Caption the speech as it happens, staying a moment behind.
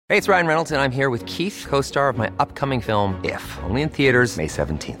Hey, it's Ryan Reynolds, and I'm here with Keith, co-star of my upcoming film, If, only in theaters May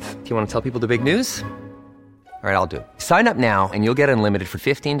 17th. Do you want to tell people the big news? All right, I'll do it. Sign up now and you'll get unlimited for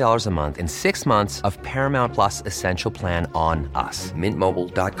 $15 a month and 6 months of Paramount Plus Essential Plan on us.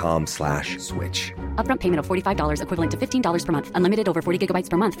 MintMobile.com/switch. Upfront payment of $45 equivalent to $15 per month. Unlimited over 40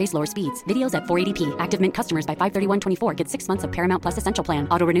 gigabytes per month. Face lower speeds. Videos at 480p. Active Mint customers by 531.24 get 6 months of Paramount Plus Essential Plan.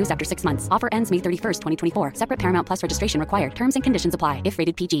 Auto renews after 6 months. Offer ends May 31st, 2024. Separate Paramount Plus registration required. Terms and conditions apply if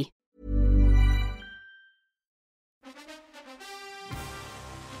rated PG.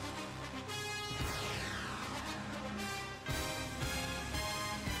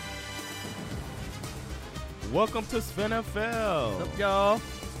 Welcome to SvenFL. What's up, y'all?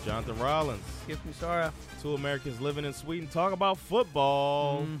 Jonathan Rollins. Skip Musara. Two Americans living in Sweden talk about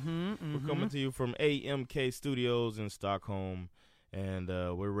football. We're coming to you from AMK Studios in Stockholm, and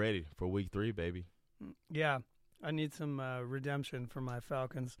we're ready for Week 3, baby. Yeah, I need some redemption for my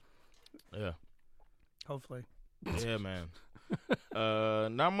Falcons. Yeah. Hopefully. Yeah, man.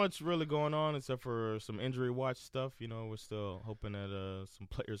 Not much really going on except for some injury watch stuff. You know, we're still hoping that some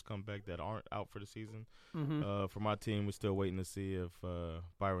players come back that aren't out for the season. For my team, we're still waiting to see if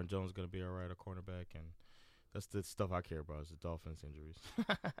Byron Jones is going to be all right, a cornerback, and that's the stuff I care about is the Dolphins injuries.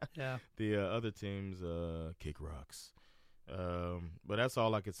 Yeah. The other teams kick rocks. But that's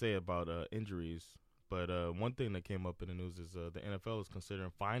all I could say about injuries. But one thing that came up in the news is the NFL is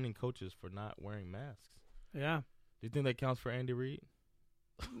considering fining coaches for not wearing masks. Yeah. Do you think that counts for Andy Reid?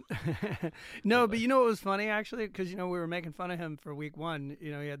 No, but you know what was funny, actually? Because, you know, we were making fun of him for Week 1.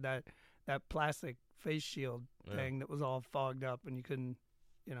 You know, he had that plastic face shield thing that was all fogged up, and you couldn't,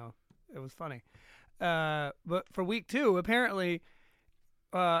 you know, it was funny. But for Week 2, apparently,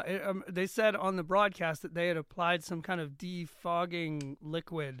 they said on the broadcast that they had applied some kind of defogging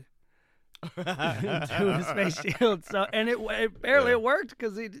liquid to his face shield. So, and it worked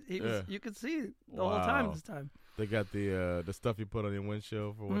because he was, you could see the whole time this time. They got the stuff you put on your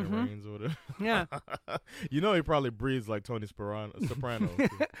windshield for when it rains or whatever. Yeah. You know he probably breathes like Tony Soprano.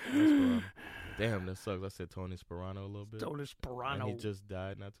 Damn, that sucks. I said Tony Soprano a little bit. Tony Soprano. And he just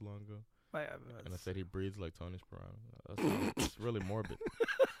died not too long ago. And I said he breathes like Tony Soprano. It's really morbid.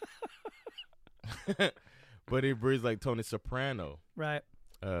 But he breathes like Tony Soprano. Right.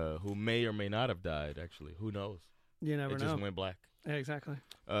 Who may or may not have died, actually. Who knows? You never know. It just went black. Yeah, exactly.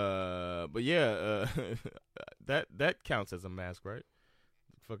 But yeah, that counts as a mask, right?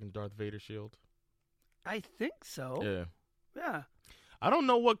 Fucking Darth Vader shield. I think so. Yeah. Yeah. I don't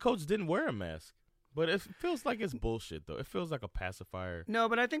know what coach didn't wear a mask, but it feels like it's bullshit though. It feels like a pacifier. No,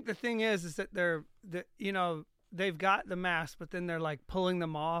 but I think the thing is that they've got the mask, but then they're like pulling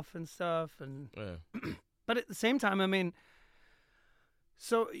them off and stuff, and but at the same time, I mean.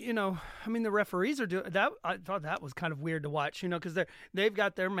 So, you know, I mean, the referees are doing that. I thought that was kind of weird to watch, you know, because they've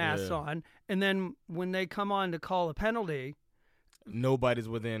got their masks on. And then when they come on to call a penalty. Nobody's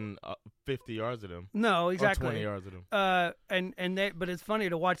within 50 yards of them. No, exactly. Or 20 yards of them. But it's funny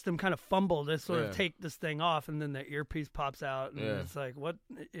to watch them kind of fumble to sort of take this thing off. And then the earpiece pops out. And it's like, what,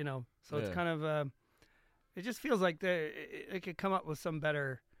 you know. So it's kind of, it just feels like they could come up with some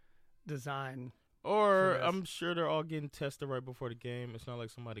better design. Or I'm sure they're all getting tested right before the game. It's not like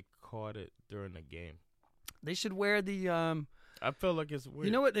somebody caught it during the game. They should wear the. I feel like it's weird.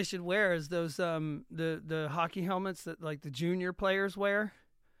 You know what they should wear is those the hockey helmets that like the junior players wear,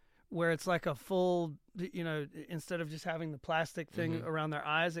 where it's like a full, you know, instead of just having the plastic thing around their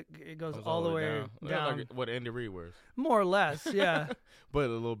eyes, it goes all the way down. Like what Andy Reid wears. More or less, yeah. But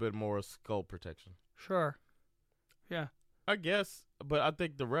a little bit more skull protection. Sure. Yeah. I guess, but I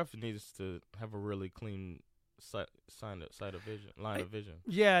think the ref needs to have a really clean line of vision.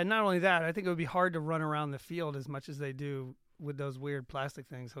 Yeah, not only that, I think it would be hard to run around the field as much as they do with those weird plastic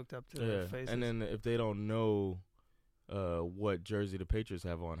things hooked up to their faces. And then if they don't know what jersey the Patriots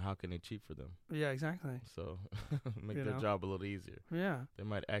have on, how can they cheat for them? Yeah, exactly. So make their job a little easier. Yeah. They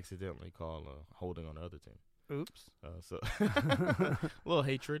might accidentally call holding on the other team. Oops. So a little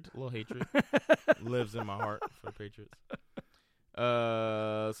hatred lives in my heart for the Patriots.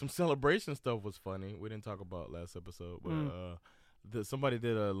 Some celebration stuff was funny. We didn't talk about last episode, but somebody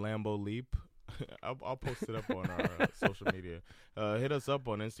did a Lambeau leap. I'll post it up on our social media. Hit us up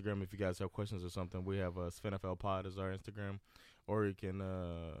on Instagram if you guys have questions or something. We have SvenFL Pod as our Instagram, or you can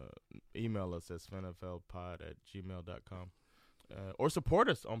email us at svenflpod@gmail.com, or support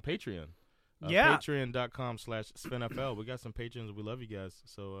us on Patreon. Patreon.com/SvenFL. We got some patrons. We love you guys,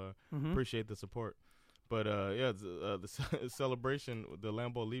 so appreciate the support. But the celebration, the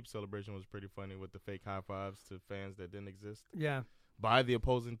Lambeau Leap celebration was pretty funny with the fake high fives to fans that didn't exist. Yeah. By the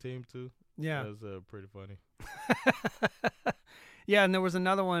opposing team too. Yeah. That was pretty funny. Yeah, and there was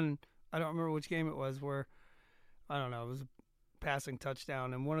another one. I don't remember which game it was where, I don't know, it was a passing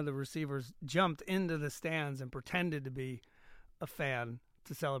touchdown, and one of the receivers jumped into the stands and pretended to be a fan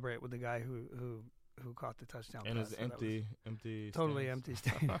to celebrate with the guy who caught the touchdown. And it's so empty totally stands. empty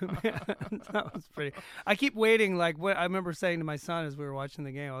stadium. Yeah, that was pretty. I keep waiting. Like what I remember saying to my son as we were watching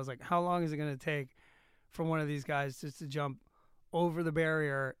the game, I was like, "How long is it going to take for one of these guys just to jump over the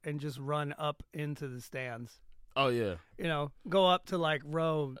barrier and just run up into the stands?" Oh yeah, Go up to like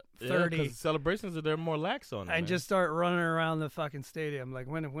row 30. Yeah, 'cause celebrations they're more lax on it, and man. just start running around the fucking stadium. Like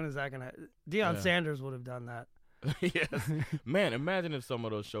when is that gonna? Deion Yeah. Sanders would have done that. Yes, man. Imagine if some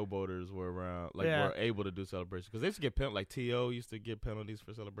of those showboaters were around, were able to do celebrations, because they used to get used to get penalties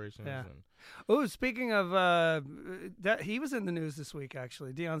for celebrations. Yeah. And Oh, speaking of that, he was in the news this week.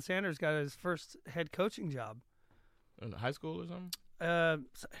 Actually, Deion Sanders got his first head coaching job. in high school or something. I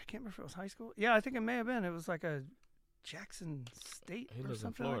can't remember if it was high school. Yeah, I think it may have been. It was like a Jackson State He or lives in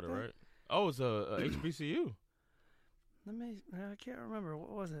something Florida, like that. right? Oh, it's a HBCU, I can't remember.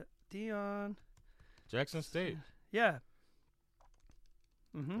 What was it? Deion. Jackson State. Yeah.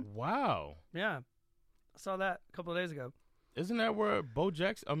 Mm-hmm. Wow, Yeah. I saw that a couple of days ago. isn't that where where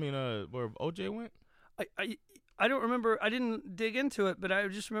OJ went? I don't remember. I didn't dig into it, but I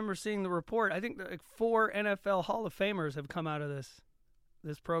just remember seeing the report. I think that like 4 NFL Hall of Famers have come out of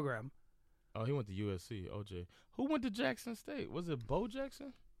this program. Oh, he went to USC. OJ. Who went to Jackson State? Was it Bo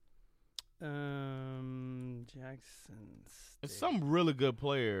Jackson? Jackson State. It's some really good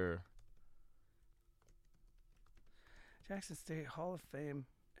player. Jackson State Hall of Fame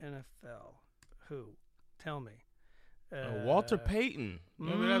NFL. Who? Tell me. Walter Payton.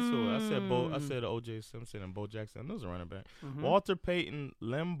 Maybe that's who. I said O.J. Simpson and Bo Jackson. Those are running back. Mm-hmm. Walter Payton,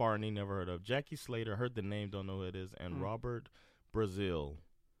 Lem Barney, never heard of. Jackie Slater, heard the name, don't know who it is. And Robert Brazil,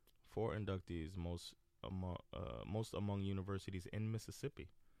 4 inductees, most among universities in Mississippi.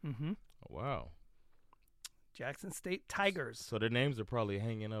 Mm-hmm. Wow. Jackson State Tigers. So their names are probably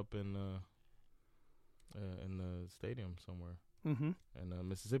hanging up in the stadium somewhere. Mm-hmm. In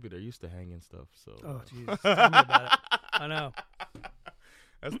Mississippi, they're used to hanging stuff. So. Oh, Jesus. Tell me about it. I know.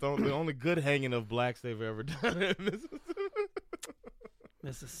 That's the only good hanging of blacks they've ever done in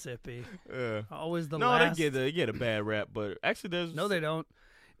Mississippi. Yeah. Always the no, last. they get a bad rap, but actually there's No, they don't.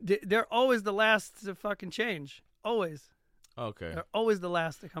 They're always the last to fucking change. Always. Okay. They're always the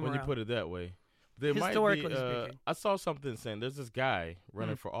last to come When around. you put it that way. There might Historically be, speaking. I saw something saying there's this guy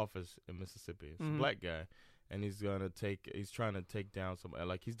running for office in Mississippi. It's a black guy, and he's trying to take down some,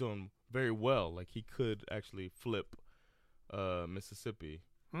 like he's doing very well. Like he could actually flip Mississippi.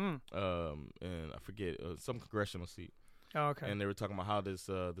 And I forget some congressional seat. Oh, okay. And they were talking about how this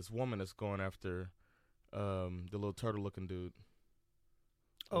woman is going after the little turtle-looking dude.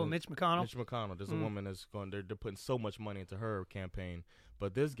 Oh, Mitch McConnell. Mitch McConnell. There's a woman that's going. They're putting so much money into her campaign,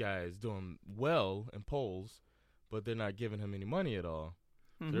 but this guy is doing well in polls, but they're not giving him any money at all.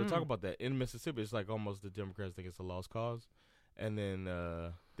 So they're talking about that in Mississippi. It's like almost the Democrats think it's a lost cause, and then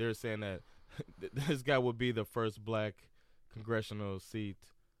they're saying that this guy would be the first black congressional seat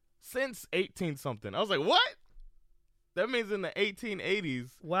since 18-something. I was like, what? That means in the 1880s,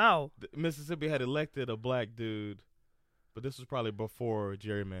 Wow. Mississippi had elected a black dude, but this was probably before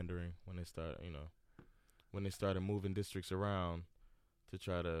gerrymandering when they started moving districts around to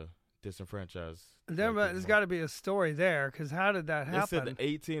try to disenfranchise. There's got to be a story there, because how did that It happen? said the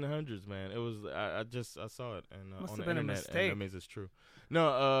 1800s, man. It was I saw it and Must on have the been a internet, mistake. and that means it's true.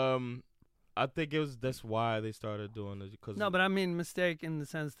 No, I think that's why they started doing it. Cause No, but I mean mistake in the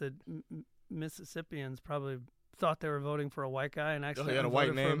sense that Mississippians probably thought they were voting for a white guy and actually he had a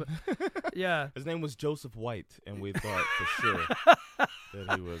white name. Yeah. His name was Joseph White, and we thought for sure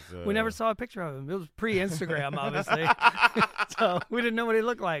that he was. We never saw a picture of him. It was pre-Instagram, obviously, so we didn't know what he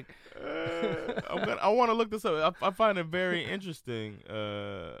looked like. I want to look this up. I find it very interesting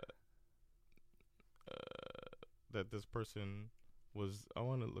that this person was. I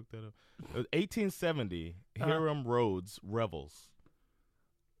want to look that up. 1870, Hiram Rhodes Rebels.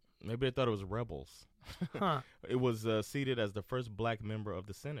 Maybe I thought it was Rebels. Huh. It was seated as the first black member of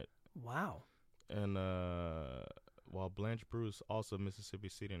the Senate. Wow. And while Blanche Bruce, also Mississippi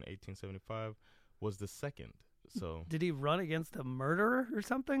seated in 1875, was the second. So Did he run against a murderer or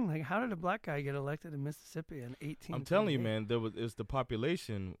something? Like, how did a black guy get elected in Mississippi in 18? I'm telling you, man, it's the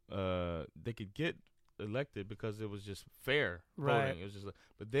population. They could get elected because it was just fair Right. voting. It was just,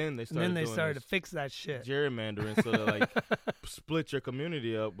 but then they And started. then they doing started to this fix that shit. gerrymandering, so like split your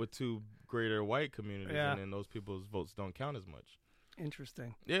community up with two greater white communities, Yeah. and then those people's votes don't count as much.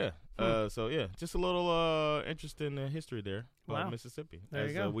 Interesting. Yeah. So yeah, just a little interesting history there about Wow. Mississippi, There you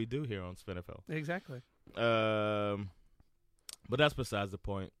as go. we do here on SpinFL. Exactly. But that's besides the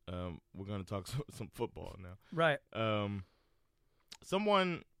point. We're going to talk some football now. Right. Well,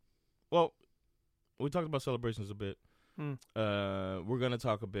 we talked about celebrations a bit. We're going to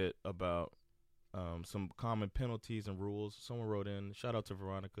talk a bit about some common penalties and rules. Someone wrote in, shout out to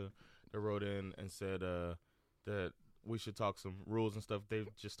Veronica, that wrote in and said that we should talk some rules and stuff. They've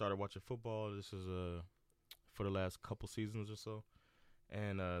just started watching football. This is for the last couple seasons or so.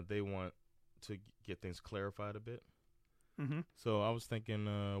 And they want to get things clarified a bit. Mm-hmm. So I was thinking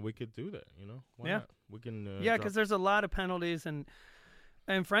we could do that, Why not? We can because there's a lot of penalties and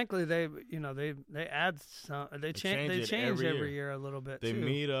frankly they add some they change every year a little bit. They too.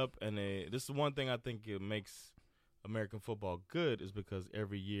 meet up and this is one thing I think it makes American football good is because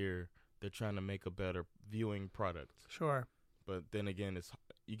every year they're trying to make a better viewing product. Sure. But then again,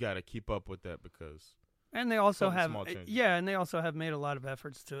 you got to keep up with that because and they also have made a lot of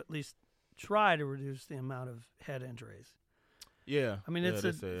efforts to at least try to reduce the amount of head injuries. Yeah. I mean,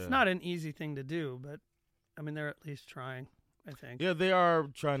 it's not an easy thing to do, but, I mean, they're at least trying, I think. Yeah, they are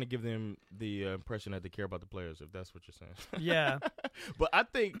trying to give them the impression that they care about the players, if that's what you're saying. Yeah. But I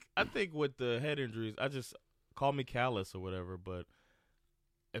think with the head injuries, call me callous or whatever, but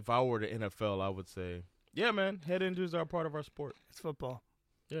if I were the NFL, I would say, yeah, man, head injuries are a part of our sport. It's football.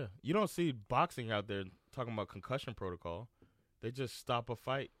 Yeah. You don't see boxing out there talking about concussion protocol. They just stop a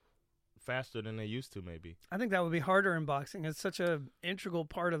fight faster than they used to, maybe. I think that would be harder in boxing. It's such an integral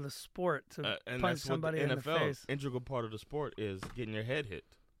part of the sport to punch somebody in the face. Integral part of the sport is getting your head hit.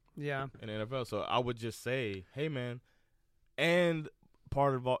 Yeah. In the NFL. So I would just say, hey, man, and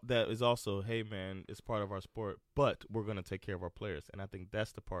part of that is also, hey, man, it's part of our sport, but we're going to take care of our players. And I think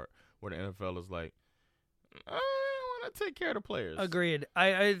that's the part where the NFL is like, I want to take care of the players. Agreed.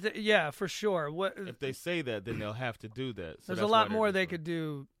 Yeah, for sure. If they say that, then they'll have to do that. So there's a lot more they could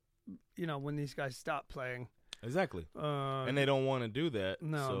do. When these guys stop playing. Exactly. And they don't want to do that.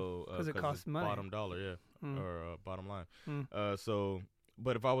 No, because it costs money. Bottom dollar, yeah, or bottom line.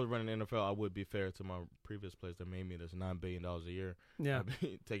 But if I was running the NFL, I would be fair to my previous players that made me this $9 billion a year. Yeah. I'd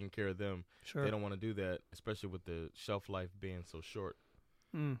be taking care of them. Sure. They don't want to do that, especially with the shelf life being so short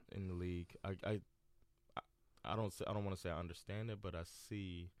in the league. I don't want to say I understand it, but I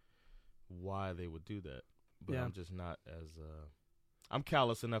see why they would do that. But I'm just not as I'm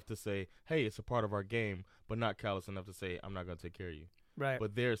callous enough to say, hey, it's a part of our game, but not callous enough to say, I'm not going to take care of you. Right.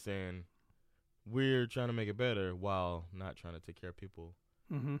 But they're saying, we're trying to make it better while not trying to take care of people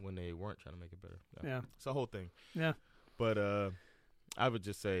when they weren't trying to make it better. Yeah. It's a whole thing. Yeah. But I would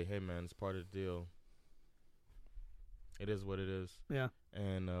just say, hey, man, it's part of the deal. It is what it is. Yeah.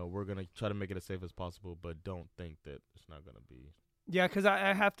 And we're going to try to make it as safe as possible, but don't think that it's not going to be. Yeah, because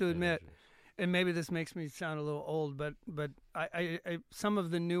I have to admit, and maybe this makes me sound a little old, but I some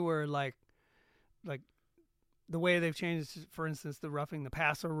of the newer like the way they've changed, for instance, the roughing the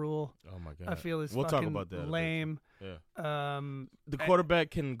passer rule. Oh my God! I feel is we'll fucking talk about that lame. Yeah. The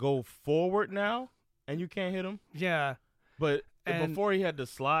quarterback can go forward now, and you can't hit him. Yeah. But before he had to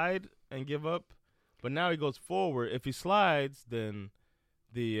slide and give up, but now he goes forward. If he slides, then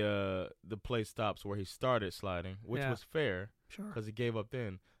the play stops where he started sliding, which was fair because he gave up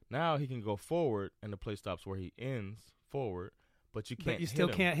then. Now he can go forward, and the play stops where he ends forward, but you can't. But you still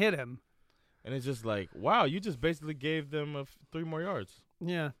can't hit him. And it's just like, wow, you just basically gave them 3 more yards.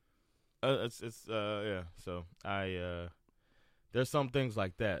 Yeah. Yeah. So there's some things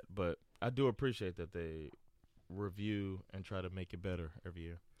like that, but I do appreciate that they review and try to make it better every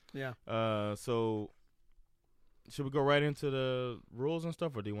year. Yeah. So should we go right into the rules and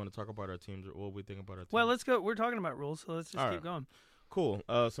stuff, or do you want to talk about our teams or what we think about our teams? Well, let's go. We're talking about rules, so let's just keep going. Cool.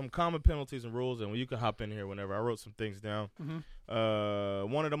 Some common penalties and rules, and you can hop in here whenever. I wrote some things down.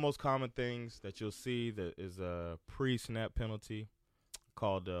 One of the most common things that you'll see that is a pre-snap penalty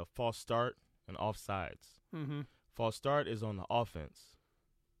called false start and offsides. False start is on the offense.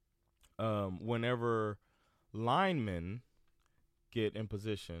 Whenever linemen get in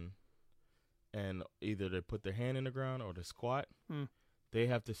position and either they put their hand in the ground or they squat, they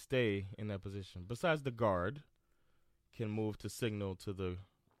have to stay in that position. Besides the guard can move to signal to the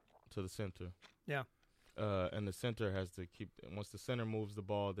center. Yeah. And the center has to keep – once the center moves the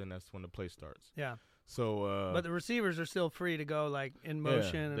ball, then that's when the play starts. Yeah. So but the receivers are still free to go, like, in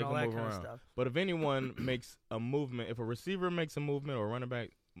motion and all that kind of stuff. But if anyone makes a movement – if a receiver makes a movement or a running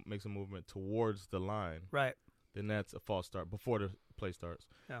back makes a movement towards the line, right, then that's a false start before the play starts.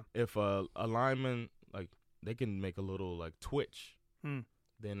 Yeah. If a lineman, like, they can make a little, like, twitch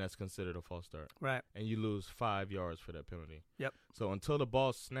then that's considered a false start. Right. And you lose 5 yards for that penalty. Yep. So until the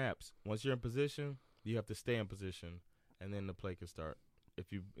ball snaps, once you're in position, you have to stay in position, and then the play can start.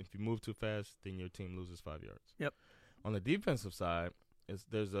 If you move too fast, then your team loses 5 yards. Yep. On the defensive side,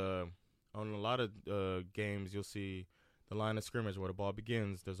 on a lot of games you'll see the line of scrimmage where the ball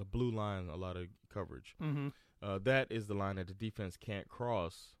begins. There's a blue line, a lot of coverage. Mm-hmm. That is the line that the defense can't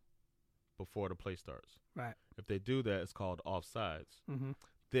cross before the play starts. Right. If they do that, it's called offsides. Mm-hmm.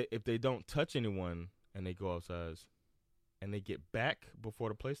 If they don't touch anyone and they go offsides and they get back before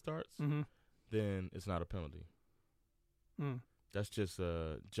the play starts, Mm-hmm. then it's not a penalty. Mm. That's just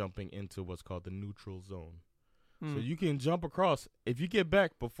jumping into what's called the neutral zone. Mm. So you can jump across. If you get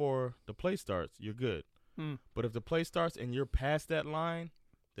back before the play starts, you're good. Mm. But if the play starts and you're past that line,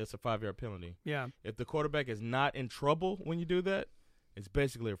 that's a 5-yard penalty. Yeah. If the quarterback is not in trouble when you do that, it's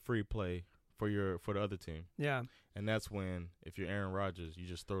basically a free play for the other team. Yeah. And that's when, if you're Aaron Rodgers, you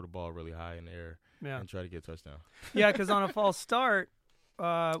just throw the ball really high in the air and try to get a touchdown. Yeah, because on a false start,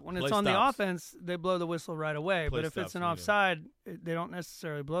 when it's Play on the stops. offense, they blow the whistle right away. Play But if it's stops an immediately. offside, they don't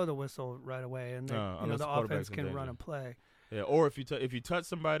necessarily blow the whistle right away, and unless the the quarterback's offense in can danger. run a play. Yeah, or if you touch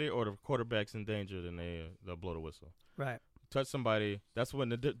somebody or the quarterback's in danger, then they'll blow the whistle. Right. Touch somebody. That's when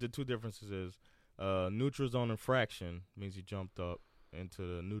the two differences is neutral zone infraction means you jumped up into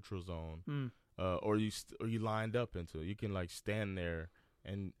the neutral zone, or you lined up into it. You can like stand there,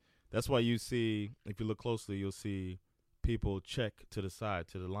 and that's why you see, if you look closely, you'll see people check to the side,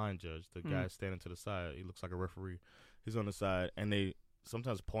 to the line judge. The guy standing to the side, he looks like a referee. He's on the side, and they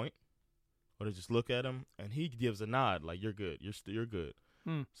sometimes point, or they just look at him, and he gives a nod, like you're good, you're good.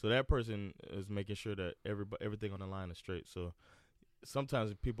 So that person is making sure that everything on the line is straight. So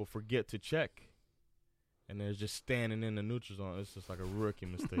sometimes people forget to check, and they're just standing in the neutral zone. It's just like a rookie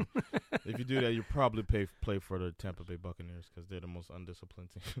mistake. If you do that, you probably play for the Tampa Bay Buccaneers because they're the most undisciplined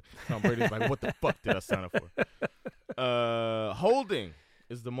team. Tom Brady's like, what the fuck did I sign up for? Holding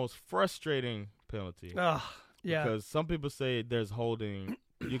is the most frustrating penalty. Oh, yeah. Because some people say there's holding.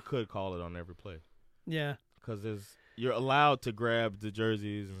 You could call it on every play. Yeah. Because you're allowed to grab the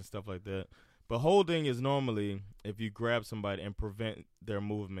jerseys and stuff like that. But holding is normally if you grab somebody and prevent their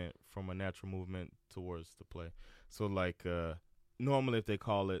movement from a natural movement towards the play. So, like, normally if they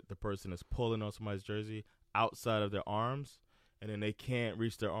call it, the person is pulling on somebody's jersey outside of their arms, and then they can't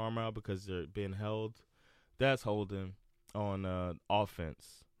reach their arm out because they're being held. That's holding on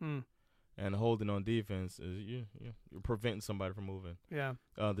offense. And holding on defense is you're preventing somebody from moving. Yeah.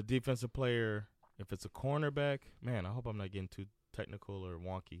 The defensive player, if it's a cornerback, man, I hope I'm not getting too technical or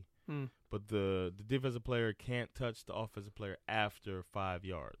wonky. But the defensive player can't touch the offensive player after 5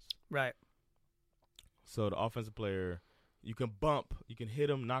 yards. Right. So the offensive player, you can bump, you can hit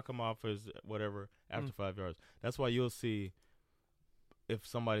him, knock him off his whatever after 5 yards. That's why you'll see if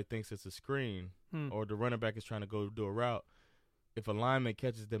somebody thinks it's a screen or the running back is trying to go do a route, if a lineman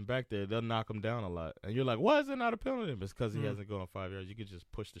catches them back there, they'll knock them down a lot. And you're like, why is it not a penalty? It's because he hasn't gone 5 yards. You could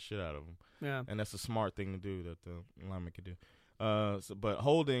just push the shit out of him. Yeah. And that's a smart thing to do that the lineman can do. But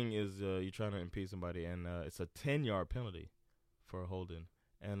holding is you're trying to impede somebody, and it's a 10-yard penalty for holding.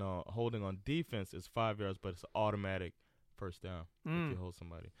 And holding on defense is 5 yards, but it's automatic first down if you hold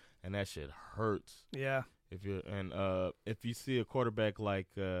somebody. And that shit hurts. Yeah. If you see a quarterback like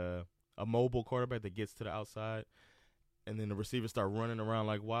a mobile quarterback that gets to the outside, and then the receivers start running around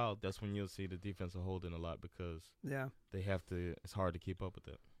like wild, that's when you'll see the defensive holding a lot because they have to. It's hard to keep up with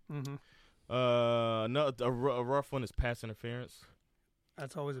that. Mm-hmm. A rough one is pass interference.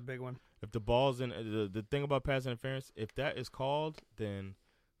 That's always a big one. If the ball's in, the thing about pass interference, if that is called, then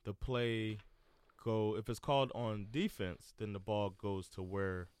the play if it's called on defense, then the ball goes to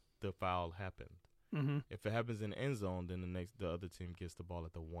where the foul happened. Mm-hmm. If it happens in the end zone, then the other team gets the ball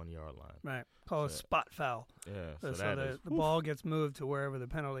at the 1 yard line. Right. Call it a spot foul. Yeah. So the ball gets moved to wherever the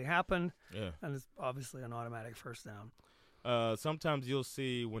penalty happened. Yeah. And it's obviously an automatic first down. Sometimes you'll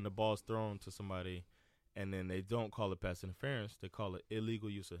see when the ball's thrown to somebody and then they don't call it pass interference, they call it illegal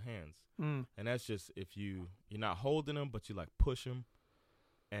use of hands. And that's just if you're not holding them, but you like push them.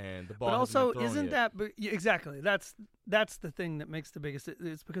 And the ball but also, isn't that exactly? That's the thing that makes the biggest.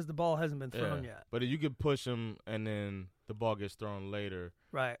 It's because the ball hasn't been thrown yet. But you could push him, and then the ball gets thrown later,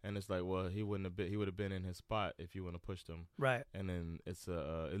 right? And it's like, well, he would have been in his spot if you wouldn't have pushed him, right? And then it's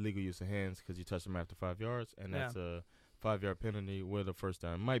illegal use of hands because you touched him after 5 yards, and that's a 5 yard penalty with a first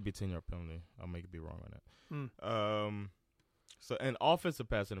down. It might be 10-yard penalty. I may be wrong on that. So an offensive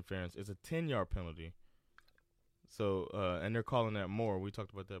pass interference is a 10-yard penalty. So, and they're calling that more. We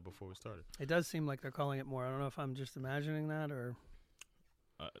talked about that before we started. It does seem like they're calling it more. I don't know if I'm just imagining that or...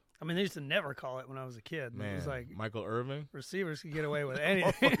 I mean, they used to never call it when I was a kid. Man, it was like Michael Irvin? Receivers could get away with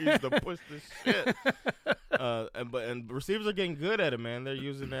anything. He used to push the shit. And receivers are getting good at it, man. They're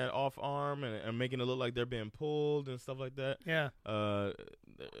using that off arm and making it look like they're being pulled and stuff like that. Yeah.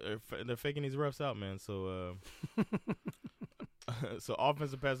 They're faking these refs out, man. So so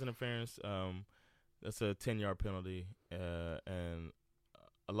offensive pass interference, that's a 10-yard penalty, and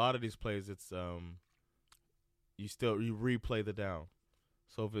a lot of these plays, it's you replay the down.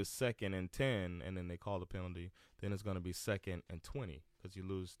 So if it's 2nd and 10, and then they call the penalty, then it's going to be 2nd and 20 because you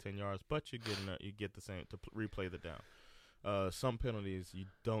lose 10 yards, but you get the same to replay the down. Some penalties you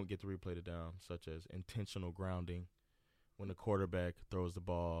don't get to replay the down, such as intentional grounding, when the quarterback throws the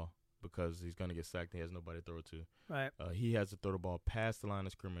ball because he's going to get sacked and he has nobody to throw it to. Right. He has to throw the ball past the line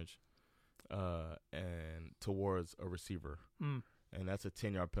of scrimmage and towards a receiver. And that's a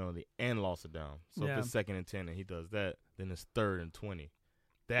 10-yard penalty and loss of down. So if it's 2nd and 10 and he does that, then it's 3rd and 20.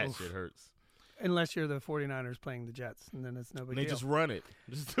 That shit hurts. Unless you're the 49ers playing the Jets, and then it's no big deal. They just run it.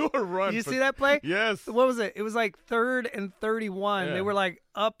 Just do a run. Did you see that play? Yes. What was it? It was like 3rd and 31. Yeah. They were like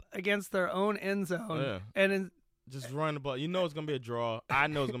up against their own end zone. Yeah. And just run the ball. You know it's going to be a draw. I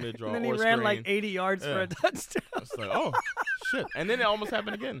know it's going to be a draw. and then he or ran screen. like 80 yards for a touchdown. It's like, oh, shit. And then it almost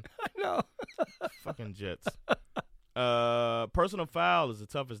happened again. I know. Fucking Jets. Personal foul is the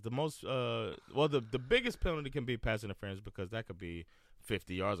toughest. The most, the biggest penalty can be pass interference because that could be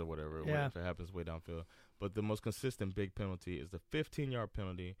 50 yards or whatever if it happens way downfield. But the most consistent big penalty is the 15-yard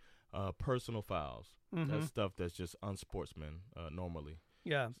penalty, personal fouls. That's stuff that's just unsportsman normally.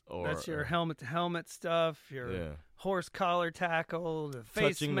 Yeah, Or, that's your helmet-to-helmet stuff, your horse collar tackle, the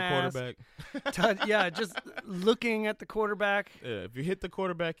face touching mask. the quarterback. Just looking at the quarterback. Yeah, if you hit the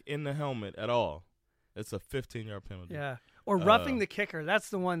quarterback in the helmet at all, it's a 15-yard penalty. Yeah, or roughing the kicker. That's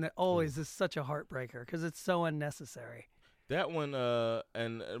the one that always is such a heartbreaker because it's so unnecessary. That one,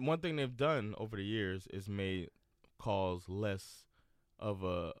 and one thing they've done over the years is made calls less of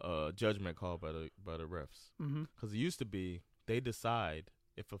a judgment call by the refs. Because it used to be they decide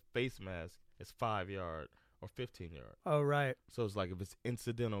if a face mask is 5-yard or 15-yard. Oh, right. So it's like if it's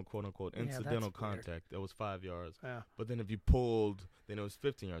incidental, quote unquote, incidental contact, that was 5 yards. Yeah. But then if you pulled, then it was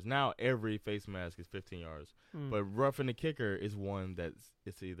 15 yards. Now every face mask is 15 yards. But roughing the kicker is one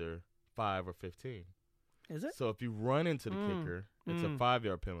it's either 5 or 15. Is it? So if you run into the kicker, it's a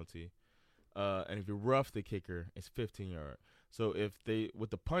 5-yard penalty. And if you rough the kicker, it's 15-yard. So with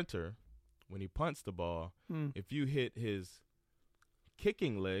the punter, when he punts the ball, if you hit his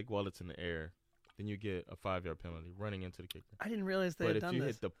kicking leg while it's in the air, then you get a 5-yard penalty running into the kicker. I didn't realize they had done this. But if you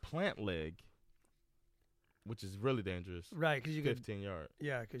hit the plant leg, which is really dangerous, right? Because you 15-yard.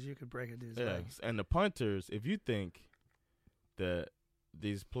 Yeah, because you could break a dude's legs. And the punters, if you think that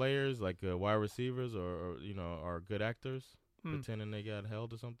these players, like wide receivers or are good actors, pretending they got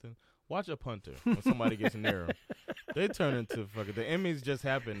held or something, watch a punter when somebody gets near them. They turn into fucking. The Emmys just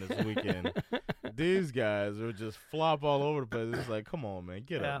happened this weekend. These guys are just flop all over the place. It's like, come on, man,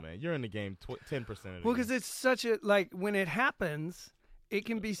 get up, man. You're in the game 10% of the game. Well, because it's such a when it happens, it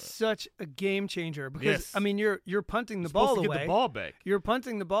can be such a game changer. Because I mean, you're punting the ball away. Get the ball back. You're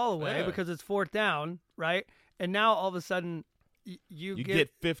punting the ball away because it's 4th down, right? And now all of a sudden. You get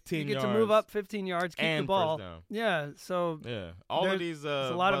 15 yards. You get yards to move up 15 yards, keep the ball. First down. Yeah, so all of these.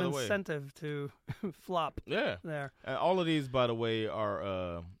 There's a lot of incentive to flop. Yeah, there. And all of these, by the way,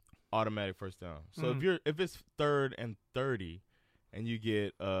 are automatic first down. So if it's 3rd and 30, and you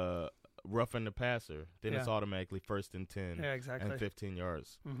get roughing the passer, then it's automatically 1st and 10. Yeah, exactly. And 15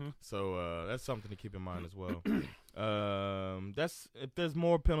 yards. So that's something to keep in mind as well. That's if there's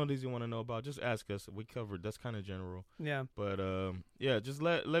more penalties you want to know about, just ask us. We covered. That's kind of general. Yeah. But just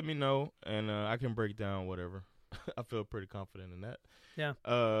let me know, and I can break down whatever. I feel pretty confident in that. Yeah.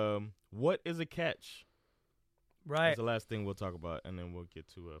 What is a catch? Right. That's the last thing we'll talk about, and then we'll get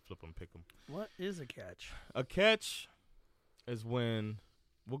to flip 'em, pick 'em. What is a catch? A catch is when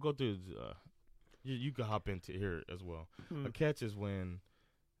we'll go through. You can hop into here as well. A catch is when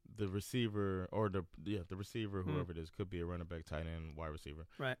the receiver or the receiver, whoever it is, could be a running back, tight end, wide receiver.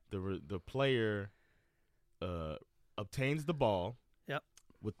 Right. The player obtains the ball. Yep.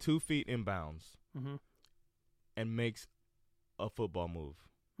 With 2 feet in bounds. And makes a football move.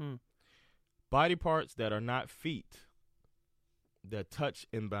 Body parts that are not feet that touch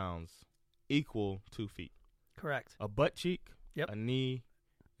in bounds equal 2 feet. Correct. A butt cheek, a knee,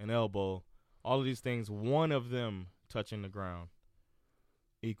 an elbow, all of these things, one of them touching the ground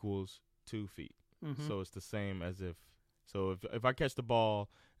equals 2 feet. So it's the same as if I catch the ball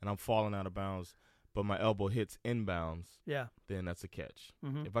and I'm falling out of bounds, but my elbow hits inbounds, then that's a catch.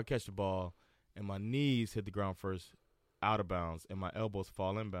 If I catch the ball and my knees hit the ground first out of bounds and my elbows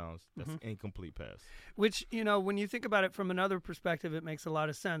fall inbounds, that's incomplete pass. Which, when you think about it from another perspective, it makes a lot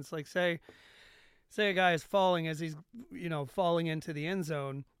of sense. Like say say a guy is falling as he's, falling into the end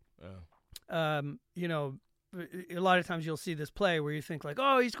zone. Yeah. A lot of times you'll see this play where you think like,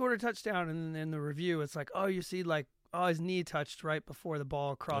 oh, he scored a touchdown, and then in the review it's like, oh, you see like, oh, his knee touched right before the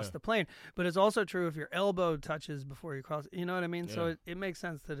ball crossed the plane. But it's also true if your elbow touches before you cross. You know what I mean? Yeah. So it makes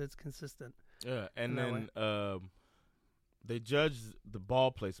sense that it's consistent. Yeah, and then they judge the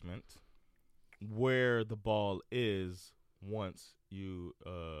ball placement where the ball is once you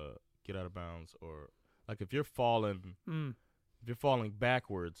get out of bounds, or like if you're falling. If you're falling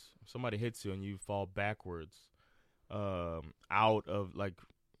backwards, if somebody hits you and you fall backwards, out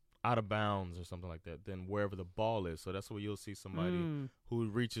of bounds or something like that, then wherever the ball is. So that's where you'll see somebody who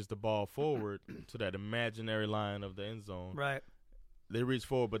reaches the ball forward to that imaginary line of the end zone. Right. They reach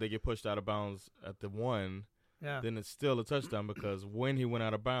forward, but they get pushed out of bounds at the 1. Yeah. Then it's still a touchdown because when he went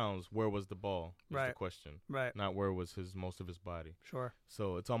out of bounds, where was the ball? Is the question. Right. Not where was most of his body. Sure.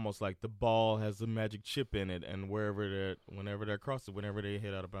 So it's almost like the ball has a magic chip in it, and whenever they're crossing, whenever they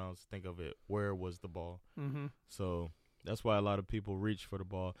hit out of bounds, think of it. Where was the ball? Mm-hmm. So that's why a lot of people reach for the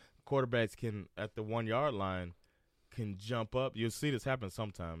ball. Quarterbacks can, at the 1 yard line, can jump up. You'll see this happen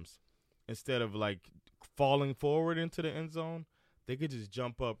sometimes. Instead of like falling forward into the end zone, they could just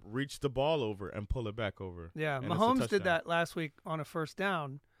jump up, reach the ball over, and pull it back over. Yeah, Mahomes did that last week on a first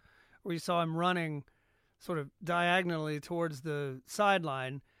down where you saw him running sort of diagonally towards the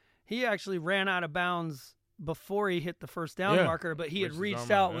sideline. He actually ran out of bounds before he hit the first down marker, but he had reached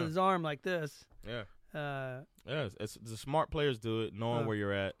out with his arm like this. Yeah. It's the smart players do it, knowing where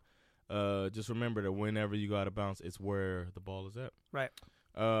you're at. Just remember that whenever you go out of bounds, it's where the ball is at. Right.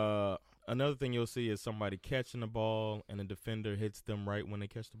 Another thing you'll see is somebody catching the ball, and a defender hits them right when they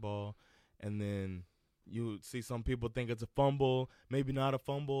catch the ball. And then you see some people think it's a fumble, maybe not a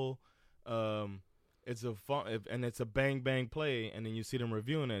fumble. It's a bang-bang play, and then you see them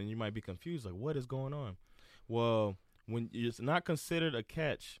reviewing it, and you might be confused, like, what is going on? Well, when it's not considered a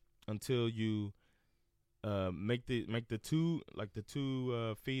catch until you make the two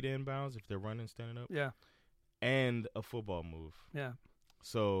feet inbounds if they're running, standing up. Yeah. And a football move. Yeah.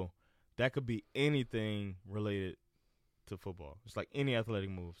 So that could be anything related to football. It's like any athletic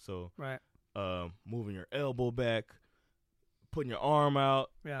move. So right. Moving your elbow back, putting your arm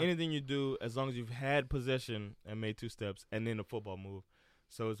out, yeah. Anything you do, as long as you've had possession and made 2 steps, and then a football move.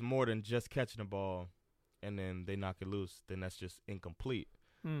 So it's more than just catching the ball and then they knock it loose. Then that's just incomplete.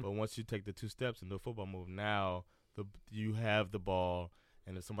 But once you take the 2 steps and do a football move, now you have the ball,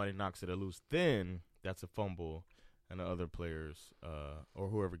 and if somebody knocks it loose, then that's a fumble, and the other players or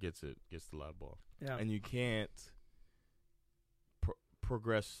whoever gets it gets the live ball. Yeah. And you can't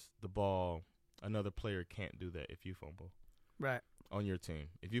progress the ball. Another player can't do that if you fumble. Right. On your team.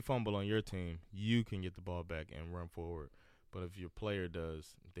 If you fumble on your team, you can get the ball back and run forward. But if your player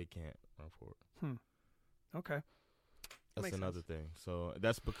does, they can't run forward. Okay. That's another thing. So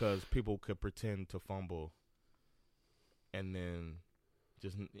that's because people could pretend to fumble and then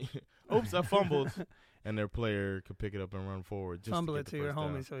just, oops, I fumbled. And their player could pick it up and run forward. Just fumble to it to your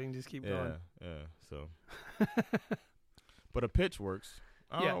homie so you can just keep going. Yeah, so. But a pitch works.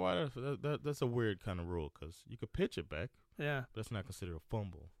 I don't know why that's a weird kind of rule, because you could pitch it back. Yeah. But that's not considered a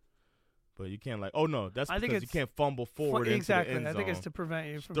fumble. But you can't that's because you can't fumble forward exactly. into the end zone. I think it's to prevent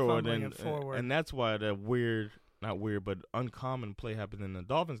you from fumbling it forward. And that's why that not weird, but uncommon play happened in the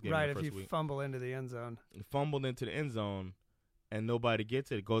Dolphins game right, the first week. Right, if you fumble into the end zone. You fumbled into the end zone, and nobody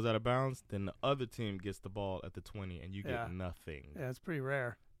gets it. It goes out of bounds. Then the other team gets the ball at the 20, and you get nothing. Yeah, it's pretty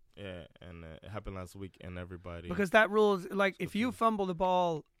rare. Yeah, and it happened last week, and everybody. Because that rule is, like, if you fumble the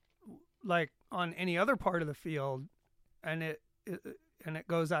ball, like, on any other part of the field, and it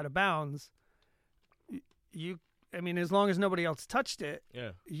goes out of bounds, as long as nobody else touched it,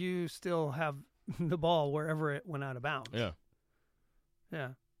 you still have the ball wherever it went out of bounds. Yeah. Yeah.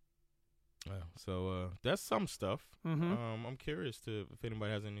 Yeah. So that's some stuff. Mm-hmm. I'm curious if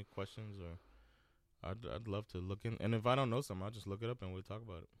anybody has any questions, or I'd love to look in. And if I don't know something, I'll just look it up and we'll talk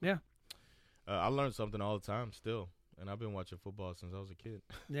about it. Yeah. I learn something all the time still, and I've been watching football since I was a kid.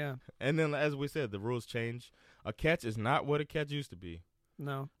 Yeah. And then, as we said, the rules change. A catch is not what a catch used to be.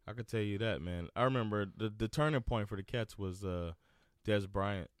 No. I could tell you that, man. I remember the turning point for the catch was Dez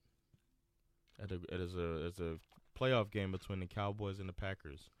Bryant at a playoff game between the Cowboys and the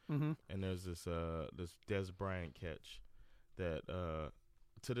Packers. Mm-hmm. And there's this Dez Bryant catch that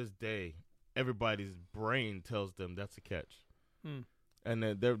to this day everybody's brain tells them that's a catch. And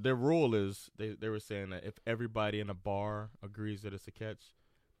their rule is they were saying that if everybody in a bar agrees that it's a catch,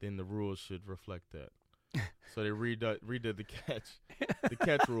 then the rules should reflect that. So they redid the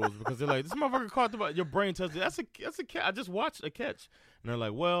catch rules because they're like, this motherfucker caught the ball. Your brain tells you that's a catch. I just watched a catch, and they're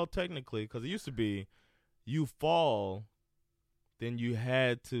like, well, technically, because it used to be, you fall, then you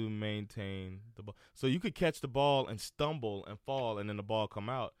had to maintain the ball. So you could catch the ball and stumble and fall, and then the ball come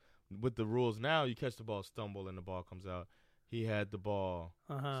out. With the rules now, you catch the ball, stumble, and the ball comes out. He had the ball,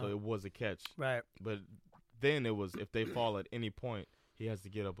 so it was a catch. Right. But then it was if they fall at any point, he has to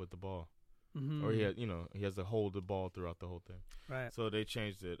get up with the ball. Mm-hmm. Or he has to hold the ball throughout the whole thing. Right. So they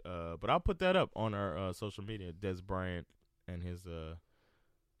changed it. But I'll put that up on our social media. Des Bryant and his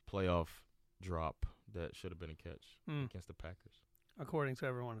playoff drop that should have been a catch against the Packers. According to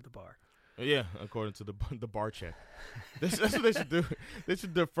everyone at the bar. Yeah, according to the bar check. That's what they should do. They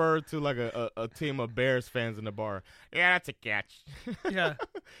should defer to like a team of Bears fans in the bar. Yeah, that's a catch. Yeah.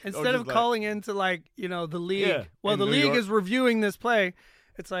 Instead of calling into the league. Yeah, well, the league is reviewing this play.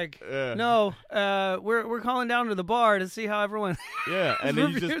 It's like, no, we're calling down to the bar to see how everyone. Yeah, and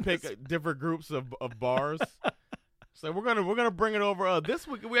then you just pick different groups of bars. So we're gonna bring it over. This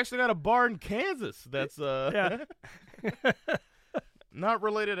week we actually got a bar in Kansas that's not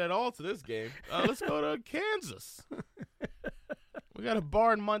related at all to this game. Let's go to Kansas. We got a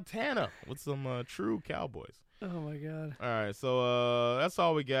bar in Montana with some true Cowboys. Oh my God! All right, so that's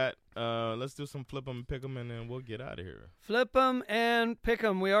all we got. Let's do some flip 'em and pick 'em, and then we'll get out of here. Flip 'em and pick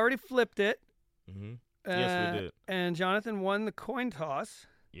 'em. We already flipped it. Mm-hmm. Yes, we did. And Jonathan won the coin toss.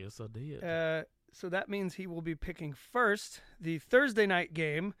 Yes, I did. So that means he will be picking first. The Thursday night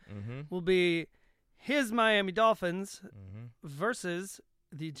game will be his Miami Dolphins versus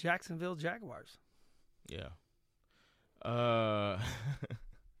the Jacksonville Jaguars. Yeah.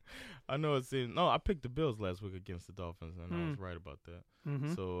 I know it seems. No, I picked the Bills last week against the Dolphins, and I was right about that.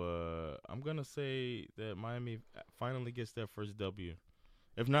 Mm-hmm. So I'm going to say that Miami finally gets their first W.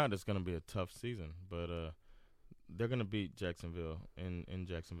 If not, it's going to be a tough season. But they're going to beat Jacksonville in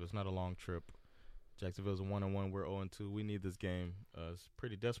Jacksonville. It's not a long trip. Jacksonville's a 1-1. We're 0-2. We need this game. It's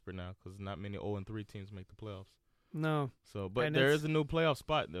pretty desperate now because not many 0-3 teams make the playoffs. No. So, but there is a new playoff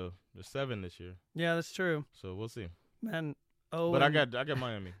spot though. There's 7 this year. Yeah, that's true. So we'll see. Man, but I got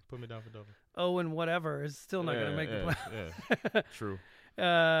Miami. Put me down for Dolphins. And whatever is still not going to make the playoffs. Yeah. True.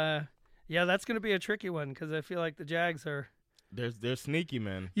 Yeah, that's going to be a tricky one because I feel like the Jags are. They're sneaky,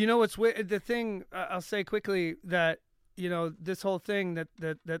 man. You know what's the thing? I'll say quickly that this whole thing that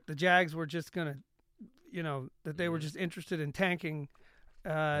the Jags were just going to, that they were just interested in tanking.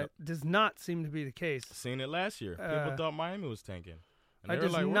 Does not seem to be the case. Seen it last year. People thought Miami was tanking. And it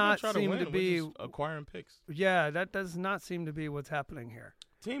does not seem to be acquiring picks. Yeah, that does not seem to be what's happening here.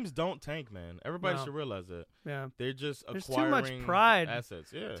 Teams don't tank, man. Everybody should realize that. Yeah, they're just There's acquiring too much pride.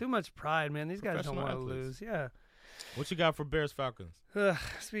 assets. Yeah, too much pride, man. These guys don't want to lose. Yeah. What you got for Bears Falcons?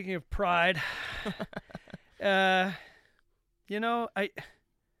 Speaking of pride, I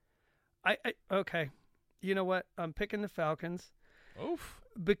okay. You know what? I'm picking the Falcons. Oof.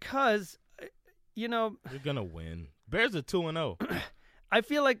 Because, you're gonna win. Bears are 2-0. I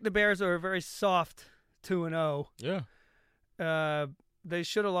feel like the Bears are a very soft 2-0. Yeah. They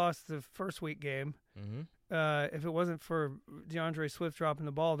should have lost the first week game. Mm-hmm. If it wasn't for DeAndre Swift dropping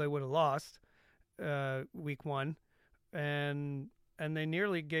the ball, they would have lost week 1, and they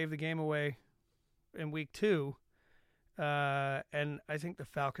nearly gave the game away in week 2. And I think the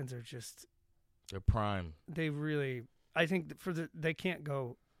Falcons are they're prime. They really. I think they can't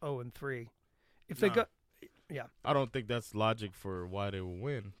go 0-3. If they go. Yeah. I don't think that's logic for why they will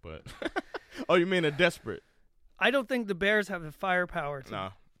win, but oh, you mean they're desperate? I don't think the Bears have the firepower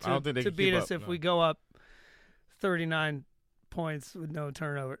I don't think they can beat keep us up, if we go up 39 points with no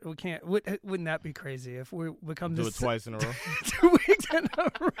turnover. We can't. Wouldn't that be crazy if we become do it twice in a row? 2 weeks in a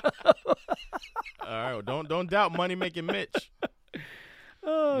row. All right, well, don't doubt money making Mitch.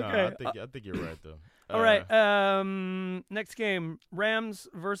 Oh, okay. No, I think you're right though. All right. Next game, Rams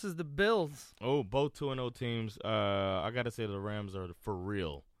versus the Bills. Oh, both 2-0 teams. I got to say the Rams are for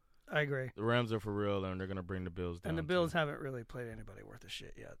real. I agree. The Rams are for real, and they're going to bring the Bills down. And the Bills haven't really played anybody worth a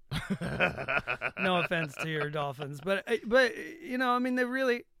shit yet. No offense to your Dolphins, but they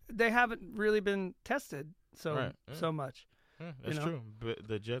haven't really been tested so much. Yeah, that's true. But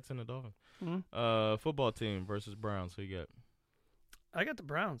the Jets and the Dolphins. Mm-hmm. Football team versus Browns. Who you got? I got the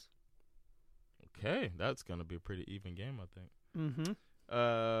Browns. Okay, that's going to be a pretty even game, I think. Mm-hmm.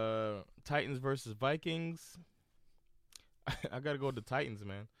 Titans versus Vikings. I got to go with the Titans,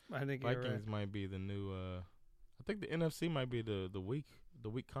 man. I think Vikings might be the new. I think the NFC might be the weak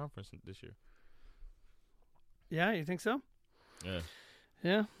conference this year. Yeah, you think so? Yeah.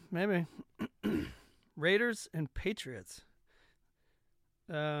 Yeah, maybe. Raiders and Patriots.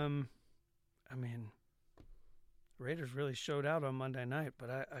 I mean, Raiders really showed out on Monday night, but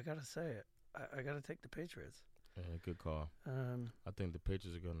I got to say it. I got to take the Patriots. Yeah, good call. I think the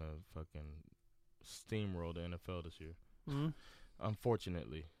Patriots are going to fucking steamroll the NFL this year. Mm-hmm.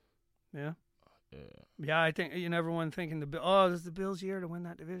 Unfortunately. Yeah? Yeah. Yeah, I think everyone thinking this is the Bills' year to win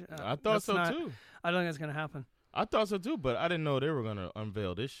that division. I thought so, too. I don't think it's going to happen. I thought so, too, but I didn't know they were going to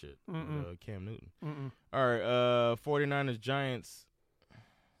unveil this shit. Cam Newton. All right, 49ers, Giants.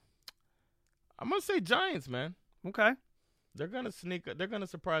 I'm going to say Giants, man. Okay. They're going to sneak. They're going to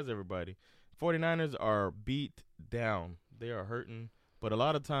surprise everybody. 49ers are beat down. They are hurting. But a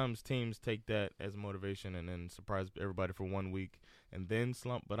lot of times teams take that as motivation and then surprise everybody for 1 week and then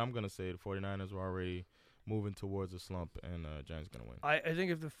slump. But I'm going to say the 49ers were already moving towards a slump, and Giants going to win. I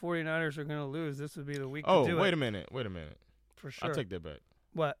think if the 49ers are going to lose, this would be the week to do it. Oh, wait a minute. For sure. I'll take that back.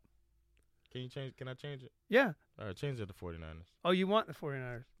 What? Can I change it? Yeah. All right, change it to 49ers. Oh, you want the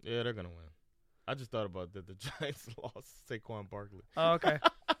 49ers? Yeah, they're going to win. I just thought about that. The Giants lost Saquon Barkley. Oh, okay.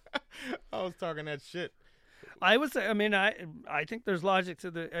 I was talking that shit. I would say, I think there's logic to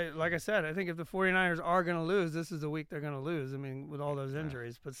the, like I said, I think if the 49ers are going to lose, this is the week they're going to lose. I mean, with all those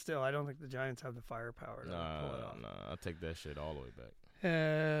injuries. But still, I don't think the Giants have the firepower to pull it off. No, I'll take that shit all the way back.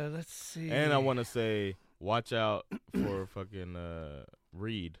 Let's see. And I want to say, watch out for fucking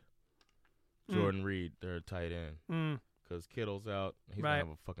Reed. Jordan Reed, their tight end. Because Kittle's out. He's going to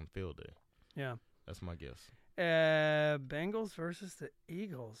have a fucking field day. Yeah. That's my guess. Bengals versus the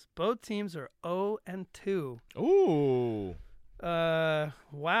Eagles. Both teams are 0-2. Ooh.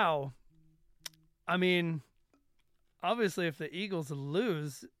 Wow. I mean, obviously, if the Eagles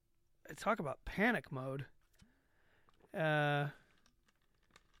lose, talk about panic mode. I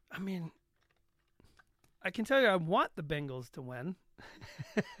mean, I can tell you I want the Bengals to win,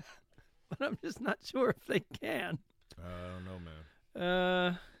 but I'm just not sure if they can. I don't know,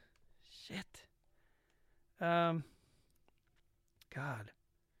 man. Shit. God,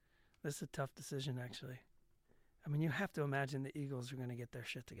 this is a tough decision, actually. I mean, you have to imagine the Eagles are going to get their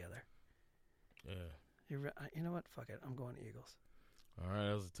shit together. Yeah. You know what? Fuck it. I'm going Eagles. All right,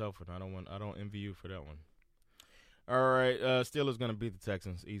 that was a tough one. I don't envy you for that one. All right, Steelers going to beat the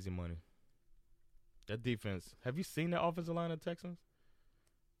Texans. Easy money. That defense. Have you seen the offensive line of the Texans?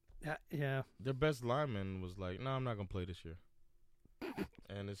 Yeah. Their best lineman was like, no, I'm not going to play this year.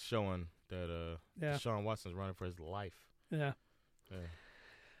 And it's showing that Deshaun Watson's running for his life. Yeah. Yeah.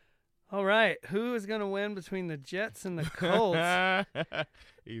 All right. Who is going to win between the Jets and the Colts?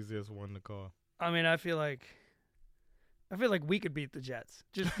 Easiest one to call. I mean, I feel like we could beat the Jets.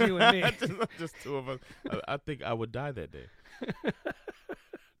 Just you and me. just two of us. I think I would die that day.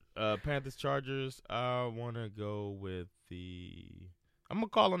 Panthers, Chargers. I want to go with I'm going to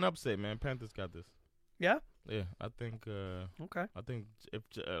call an upset, man. Panthers got this. Yeah? Yeah, I think. Okay. I think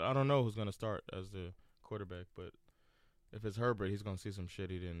I don't know who's gonna start as the quarterback, but if it's Herbert, he's gonna see some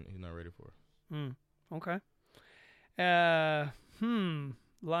shit he's not ready for. Okay.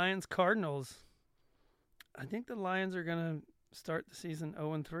 Lions, Cardinals. I think the Lions are gonna start the season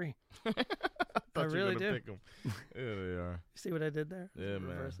 0-3. I really do. Pick 'em. Yeah, they are. You see what I did there? Yeah,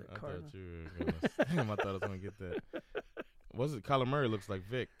 man. I thought you were gonna. Damn, I thought I was gonna get that. Was it Kyler Murray? Looks like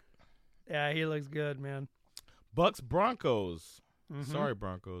Vic. Yeah, he looks good, man. Bucks, Broncos. Sorry,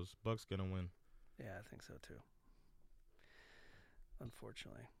 Broncos. Bucks gonna win. Yeah, I think so too.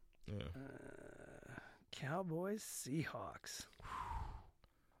 Unfortunately. Yeah. Cowboys, Seahawks.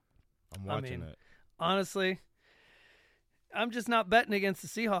 I'm watching that. Honestly, I'm just not betting against the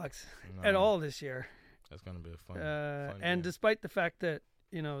Seahawks at all this year. That's gonna be a fun and game. Despite the fact that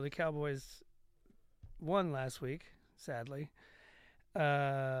the Cowboys won last week, sadly.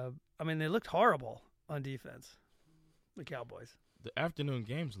 I mean, they looked horrible on defense, the Cowboys. The afternoon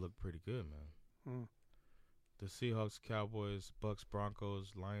games look pretty good, man. The Seahawks, Cowboys, Bucks,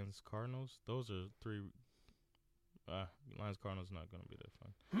 Broncos, Lions, Cardinals. Those are three. Lions, Cardinals not going to be that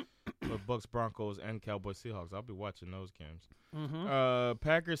fun. But Bucks, Broncos, and Cowboys, Seahawks. I'll be watching those games.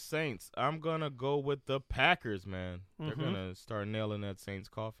 Packers, Saints. I'm going to go with the Packers, man. They're going to start nailing that Saints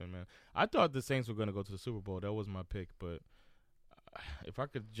coffin, man. I thought the Saints were going to go to the Super Bowl. That was my pick, but if I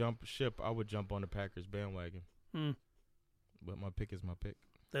could jump ship, I would jump on the Packers bandwagon. But my pick is my pick.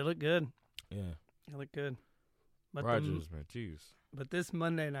 They look good. Yeah. They look good. But Rodgers, man, jeez. But this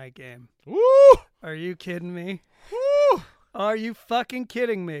Monday night game. Woo! Are you kidding me? Woo! Are you fucking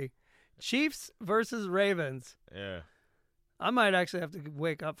kidding me? Chiefs versus Ravens. Yeah. I might actually have to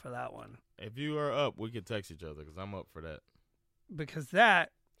wake up for that one. If you are up, we can text each other because I'm up for that. Because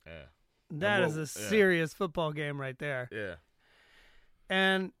that is a serious football game right there. Yeah.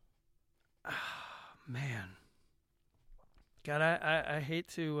 And, man. God, I hate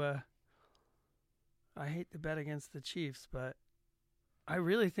to I hate to bet against the Chiefs, but I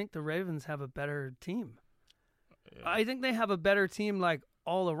really think the Ravens have a better team. Yeah. I think they have a better team, like,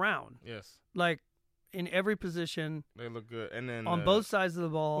 all around. Yes. Like, in every position. They look good. And then on both sides of the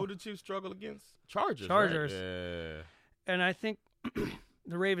ball. Who did the Chiefs struggle against? Chargers. Chargers. Right? Yeah. And I think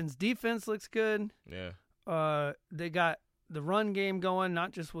the Ravens' defense looks good. Yeah. They got the run game going,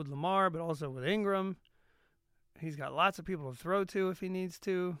 not just with Lamar, but also with Ingram. He's got lots of people to throw to if he needs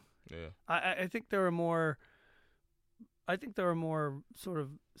to. Yeah. I think they're a more sort of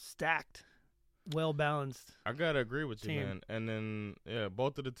stacked, well balanced. I gotta agree with team. you, man. And then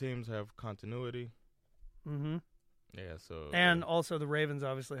both of the teams have continuity. Mm-hmm. Yeah. So. And also the Ravens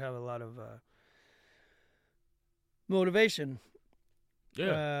obviously have a lot of motivation.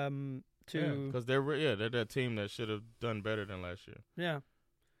 Yeah. Because they're that team that should have done better than last year. Yeah.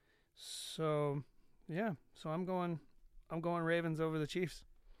 So I'm going Ravens over the Chiefs.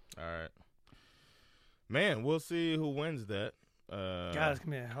 All right. Man, we'll see who wins that. God, it's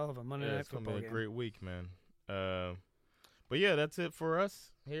going to be a hell of a Monday Night Football game. It's going to be a great week, man. But, yeah, that's it for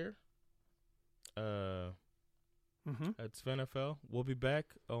us here. It's NFL. We'll be back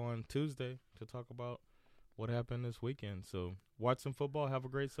on Tuesday to talk about what happened this weekend. So, watch some football. Have a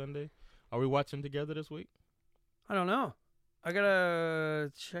great Sunday. Are we watching together this week? I don't know. I got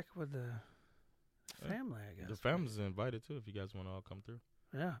to check with the family, I guess. The family's invited, too, if you guys want to all come through.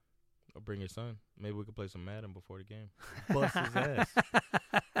 Yeah. Or bring your son. Maybe we could play some Madden before the game. Bust his ass.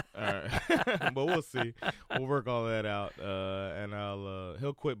 All right. But we'll see. We'll work all that out. And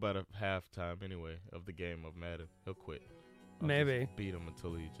he'll quit by the halftime anyway of the game of Madden. He'll quit. Maybe. Just beat him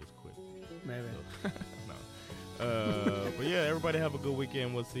until he just quit. Maybe. So, no. But yeah, everybody have a good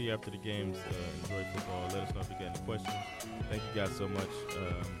weekend. We'll see you after the games. Enjoy football. Let us know if you got any questions. Thank you guys so much.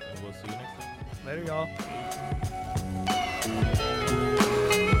 And we'll see you next time. Later, y'all.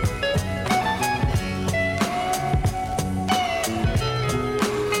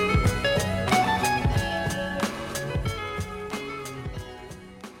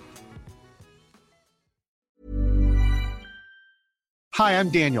 Hi, I'm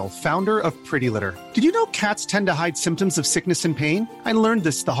Daniel, founder of Pretty Litter. Did you know cats tend to hide symptoms of sickness and pain? I learned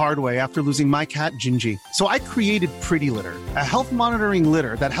this the hard way after losing my cat, Gingy. So I created Pretty Litter, a health monitoring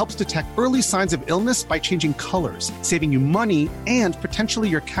litter that helps detect early signs of illness by changing colors, saving you money and potentially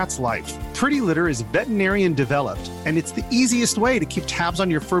your cat's life. Pretty Litter is veterinarian developed, and it's the easiest way to keep tabs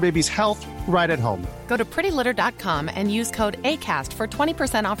on your fur baby's health right at home. Go to prettylitter.com and use code ACAST for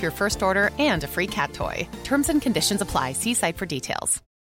 20% off your first order and a free cat toy. Terms and conditions apply. See site for details.